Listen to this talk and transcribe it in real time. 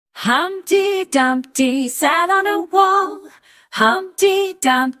Humpty Dumpty sat on a wall. Humpty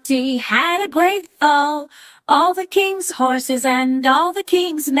Dumpty had a great fall. All the king's horses and all the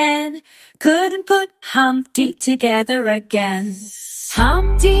king's men couldn't put Humpty together again.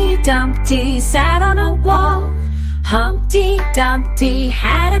 Humpty Dumpty sat on a wall. Humpty Dumpty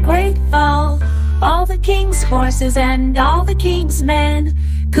had a great fall. All the king's horses and all the king's men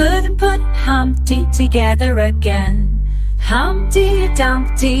couldn't put Humpty together again. Humpty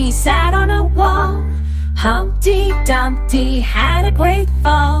Dumpty sat on a wall. Humpty Dumpty had a great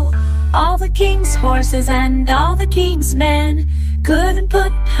fall. All the king's horses and all the king's men couldn't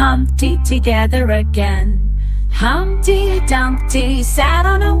put Humpty together again. Humpty Dumpty sat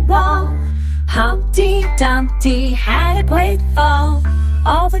on a wall. Humpty Dumpty had a great fall.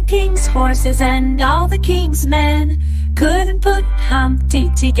 All the king's horses and all the king's men couldn't put Humpty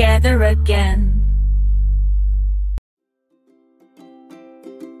together again.